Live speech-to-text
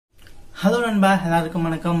Hello நண்பா, எல்லாருக்கும்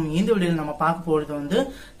வணக்கம். இந்த வீடியோவில் நம்ம பார்க்க போறது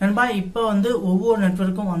நண்பா, இப்போ ஒவ்வொரு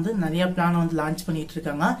நெட்வொர்க்கும் நிறைய பிளான் லான்ச் பண்ணிட்டு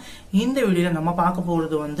இருக்காங்க. இந்த வீடியோல நம்ம பார்க்க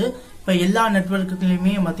போறது இப்போ எல்லா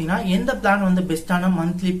நெட்வொர்க்குலயுமே பாத்தீங்கன்னா எந்த பிளான் பெஸ்டான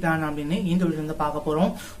மந்த்லி பிளான் அப்படின்னு இந்த வீடியோ பார்க்க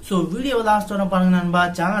போறோம். ஸோ வீடியோ லாஸ்ட் வர பாருங்க நண்பா.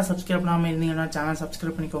 சேனல் சப்ஸ்கிரைப் பண்ணாம இருந்தீங்கன்னா சேனல்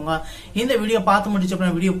சப்ஸ்கிரைப் பண்ணிக்கோங்க. இந்த வீடியோ பார்த்து முடிச்ச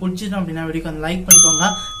அப்புறம் வீடியோ பிடிச்சிடும் அப்படின்னா வீடியோக்கு லைக் பண்ணிக்கோங்க.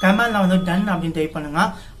 கமெண்ட்ல டன் அப்படின்னு டைப் பண்ணுங்க.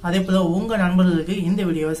 அதே போல உங்க நண்பர்களுக்கு இந்த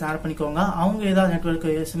வீடியோவை ஷேர் பண்ணிக்கோங்க. அவங்க ஏதாவது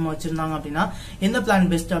நெட்வொர்க் சிம் வச்சிருந்தாங்க அப்படின்னா எந்த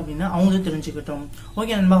பிளான் பெஸ்ட் அப்படின்னு அவங்களுக்கு தெரிஞ்சுக்கிட்டோம்.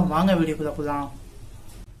 ஓகே நண்பா, வாங்க வீடியோக்குள்ள போலாம்.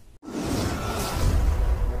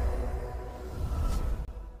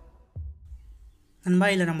 நண்பா,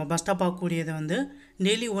 இல்லை நம்ம பஸ்ட்டாக பார்க்கக்கூடியது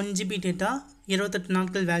டெய்லி 1 GB டேட்டா 28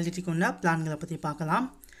 நாட்கள் வேலிடிட்டி கொண்ட பிளான்களை பற்றி பார்க்கலாம்.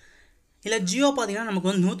 இல்லை ஜியோ பார்த்தீங்கன்னா நமக்கு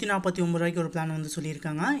 149 ரூபாய்க்கு ஒரு பிளான்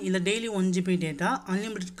சொல்லியிருக்காங்க. இல்லை daily 1 GB data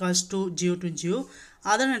unlimited calls to Jio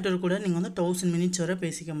other network கூட நீங்கள் 1000 மினிட்ஸ் வரை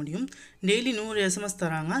பேசிக்க முடியும். டெய்லி 100 SMS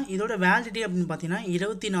தராங்க. இதோட வேலிடிட்டி அப்படின்னு பார்த்தீங்கன்னா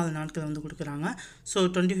 24 நாட்கள் கொடுக்குறாங்க. ஸோ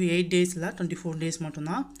 28 டேஸ் இல்லை 24 டேஸ்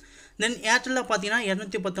மட்டும்தான். தென் ஏர்டெல்லில் பார்த்தீங்கன்னா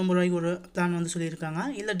 219 ரூபாய்க்கு ஒரு பிளான் சொல்லியிருக்காங்க.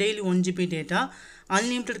 இல்லை daily 1 GB data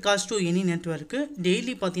unlimited calls to any network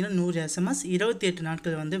daily பார்த்தீங்கன்னா 100 SMS 28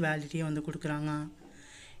 நாட்கள் வேலிடிட்டியை கொடுக்குறாங்க.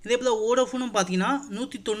 இதே போல் வோடஃபோனும் பார்த்தீங்கன்னா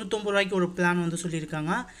 199 ரூபாய்க்கு ஒரு பிளான்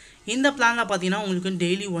சொல்லியிருக்காங்க. இந்த பிளானில் பார்த்தீங்கன்னா உங்களுக்கு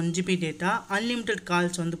daily 1 GB data unlimited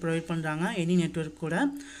calls provide பண்ணுறாங்க எனி நெட்வொர்க் கூட.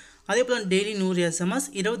 அதே போல் டெய்லி 100 SMS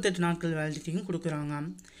 28 நாட்கள் வேலிடிட்டியும் கொடுக்குறாங்க.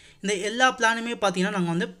 இந்த எல்லா பிளானுமே பார்த்தீங்கன்னா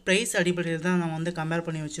நாங்கள் ப்ரைஸ் அடிப்படையில் தான் நம்ம கம்பேர்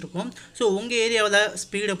பண்ணி வச்சுருக்கோம். ஸோ உங்கள் ஏரியாவில்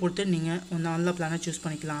ஸ்பீடை பொறுத்து நீங்கள் ஒரு நல்ல பிளானை சூஸ்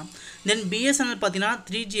பண்ணிக்கலாம். தென் BSNL பார்த்தீங்கன்னா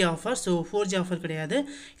 3G offer, so 4G offer கிடையாது.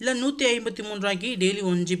 இல்லை 153 ரூபாய்க்கு டெய்லி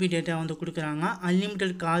 1 GB டேட்டா கொடுக்குறாங்க.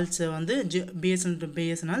 Unlimited calls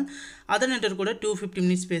BSNL other network கூட 250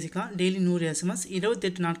 மினிட்ஸ் பேசிக்கலாம். டெய்லி 100 SMS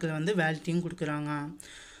 28 நாட்கள் வேலிடிட்டியும் கொடுக்குறாங்க.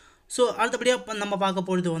 ஸோ அடுத்தபடியாக நம்ம பார்க்க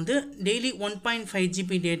போகிறது டெய்லி 1.5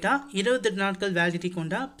 GB டேட்டா 28 நாட்கள் வேலிடிட்டி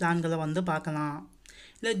கொண்ட பிளான்களை பார்க்கலாம்.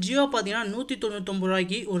 இல்லை ஜியோ பார்த்தீங்கன்னா 199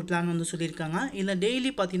 ரூபாய்க்கு ஒரு பிளான் சொல்லியிருக்காங்க. இல்லை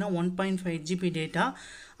டெய்லி பார்த்தீங்கன்னா 1.5 GB data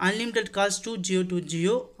unlimited calls to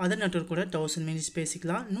Jio other network கூட 1000 மினிட்ஸ்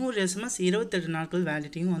பேசிக்கலாம். 100 SMS 28 நாட்கள்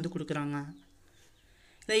வேலிடிட்டியும் கொடுக்குறாங்க.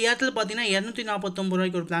 இல்லை ஏர்டெல் பார்த்தீங்கன்னா 249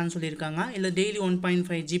 ரூபாய்க்கு ஒரு பிளான் சொல்லியிருக்காங்க. இல்லை டெய்லி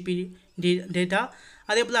 1.5 GB டேட்டா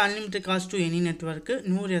அதே போல் unlimited calls to any network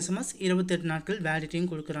 100 SMS 28 நாட்கள் வேலிடிட்டியும்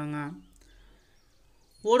கொடுக்குறாங்க.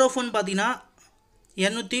 வோடஃபோன் பார்த்தீங்கன்னா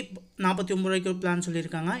 249 ரூபாய்க்கு ஒரு பிளான்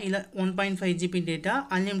சொல்லியிருக்காங்க. இல்லை 1.5 GB data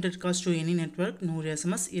unlimited calls to any network 100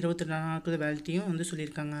 SMS 28 நாட்கள் வேலிடிட்டியும்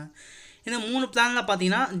சொல்லியிருக்காங்க. இந்த 3 பிளானில்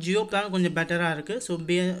பார்த்தீங்கன்னா ஜியோ பிளான் கொஞ்சம் பெட்டராக இருக்குது. ஸோ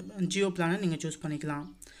ஜியோ பிளானை நீங்கள் சூஸ் பண்ணிக்கலாம்.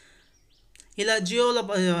 இல்லை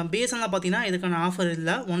ஜியோவில் BSNL பார்த்தீங்கன்னா இதுக்கான ஆஃபர்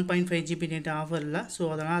இல்லை, 1.5 GB டேட்டா ஆஃபர் இல்லை. ஸோ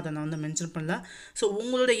அதனால் அதை நான் மென்ஷன் பண்ணல. ஸோ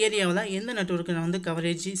உங்களோட ஏரியாவில் எந்த நெட்வொர்க்கு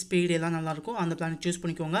கவரேஜ் ஸ்பீடு எல்லாம் நல்லாயிருக்கும் அந்த பிளானை சூஸ்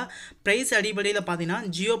பண்ணிக்கோங்க. ப்ரைஸ் அடிப்படையில் பார்த்தீங்கன்னா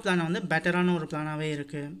ஜியோ பிளான் பெட்டரான ஒரு பிளானாகவே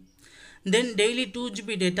இருக்குது. தென் டெய்லி 2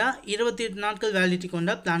 GB டேட்டா 28 நாட்கள் வேலிடிட்டி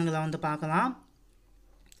கொண்ட பிளான்களை பார்க்கலாம்.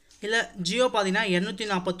 இல்லை ஜியோ பார்த்தீங்கன்னா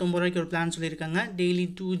 249 ரூபாய்க்கு ஒரு பிளான் சொல்லியிருக்காங்க. டெய்லி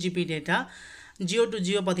 2 GB டேட்டா ஜியோ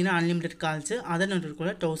பார்த்தீங்கன்னா அன்லிமிட்டட் கால்ஸு அதர் நெட்வொர்க்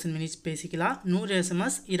கூட 1000 மினிட்ஸ் பேசிக்கலாம். 100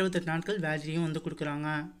 SMS 28 நாட்கள் வேலிடிட்டியும் கொடுக்குறாங்க.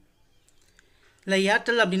 இல்லை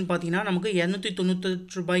ஏர்டெல் அப்படின்னு பார்த்தீங்கன்னா நமக்கு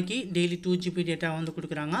 298 ரூபாய்க்கு டெய்லி 2 GB டேட்டா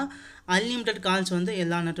கொடுக்குறாங்க. அன்லிமிட்டட் கால்ஸ்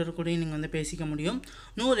எல்லா நெட்வொர்க் கூடயும் நீங்கள் பேசிக்க முடியும்.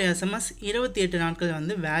 100 SMS 28 நாட்கள்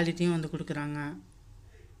வேலிடிட்டியும் கொடுக்குறாங்க.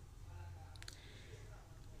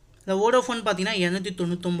 இந்த வோடஃபோன் பார்த்தீங்கன்னா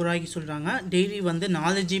 299 ரூபாய்க்கு சொல்கிறாங்க. Daily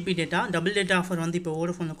 4 GB data double data offer இப்போ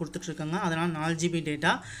வோடஃபோனில் கொடுத்துட்ருக்காங்க. அதனால் 4 GB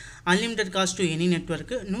data unlimited calls to any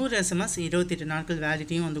network 100 SMS 28 நாட்கள்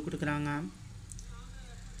வேலிடிட்டியும் கொடுக்குறாங்க.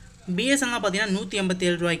 BSNL பார்த்தீங்கன்னா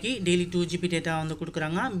 187 ரூபாய்க்கு டெய்லி 2 GB டேட்டா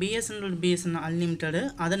கொடுக்குறாங்க. BSNL அன்லிமிட்டடு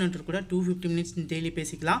அதர் நெட்வொர்க் கூட 250 மினிட்ஸ் டெய்லி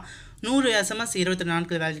பேசிக்கலாம். 100 SMS 28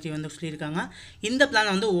 நாட்கள் வேலிடிட்டி சொல்லியிருக்காங்க. இந்த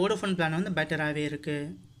பிளான் வோடஃபோன் பிளான் பெட்டராகவே இருக்குது.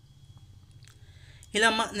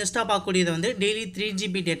 இல்லாமல் நெக்ஸ்ட்டாக பார்க்கக்கூடியது டெய்லி 3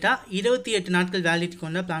 GB டேட்டா 28 நாட்கள் வேலிடிட்டி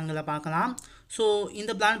கொண்ட பிளான்களை பார்க்கலாம். ஸோ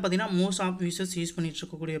இந்த பிளான் பார்த்தீங்கன்னா மோஸ்ட் ஆஃப் யூசர்ஸ் யூஸ் பண்ணிட்டு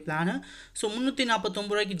இருக்கக்கூடிய பிளான். ஸோ 349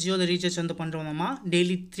 ரூபாய்க்கு ஜியோவில் ரீசார்ஜ் பண்ணுறோமா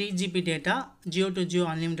daily 3 GB data Jio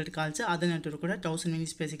unlimited calls other network கூட 1000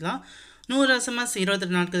 மினிட்ஸ் பேசிக்கலாம். 100 SMS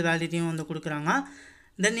 28 நாட்கள் வேலிடிட்டியும் கொடுக்குறாங்க.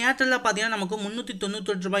 தென் ஏர்டெல்லில் பார்த்தீங்கன்னா நமக்கு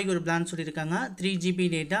 398 ரூபாய்க்கு ஒரு பிளான் சொல்லியிருக்காங்க. 3 GB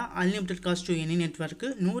data unlimited calls to any network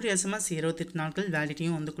 100 SMS 28 நாட்கள்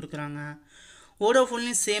வேலிடிட்டியும் கொடுக்குறாங்க.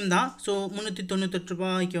 வோடஃபோன்லேயும் சேம் தான். ஸோ 398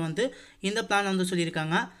 ரூபாய்க்கு இந்த பிளான்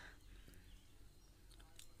சொல்லியிருக்காங்க.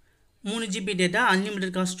 3 GB data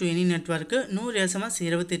unlimited cost to any network 100 SMS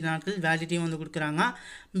 28 நாட்கள் வேலிடிட்டியும் வந்து கொடுக்குறாங்க.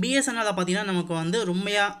 பிஎஸ்என்எல் பார்த்தீங்கன்னா நமக்கு வந்து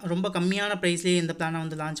ரொம்ப கம்மியான ப்ரைஸ்லேயே இந்த பிளானை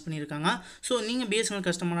வந்து லான்ச் பண்ணியிருக்காங்க. ஸோ நீங்கள் பிஎஸ்என்எல்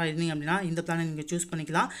கஸ்டமராக இருந்தீங்க அப்படின்னா இந்த பிளானை நீங்கள் சூஸ்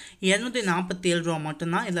பண்ணிக்கலாம். 247 ரூபா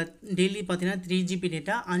மட்டும்தான். இதில் டெய்லி பார்த்தீங்கன்னா 3 GB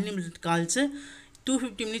data unlimited calls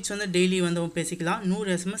 250 minutes வந்து டெய்லி வந்து பேசிக்கலாம்.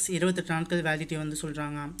 100 எஸ்எம்எஸ் 28 நாட்கள் வேலிடிட்டி வந்து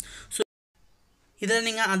சொல்கிறாங்க. ஸோ இதில்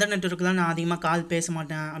நீங்கள் அதர் நெட்வொர்க்கில் நான் அதிகமாக கால் பேச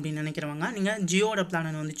மாட்டேன் அப்படின்னு நினைக்கிறவங்க நீங்கள் ஜியோட பிளானை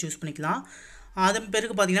வந்து சூஸ் பண்ணிக்கலாம். அதன்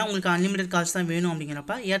பிறகு பார்த்தீங்கன்னா உங்களுக்கு அன்லிமிட்டட் கால்ஸ் தான் வேணும்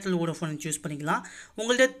அப்படிங்கிறப்ப ஏர்டெல் வோடஃபோன் சூஸ் பண்ணிக்கலாம்.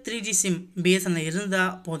 உங்கள்கிட்ட 3G சிம் பிஎஸ்என்எல்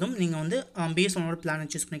இருந்தால் போதும் நீங்கள் வந்து பிஎஸ்என்எலோட பிளானை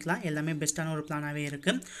சூஸ் பண்ணிக்கலாம். எல்லாமே பெஸ்ட்டான ஒரு பிளானாகவே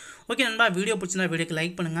இருக்குது. ஓகே நண்பா, வீடியோ பிடிச்சிருந்தா வீடியோக்கு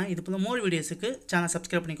லைக் பண்ணுங்கள். இது போல் மோர் வீடியோஸுக்கு சேனல்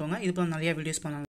சப்ஸ்கிரைப் பண்ணிக்கோங்க. இது போல் நிறையா வீடியோஸ் பண்ணலாம்.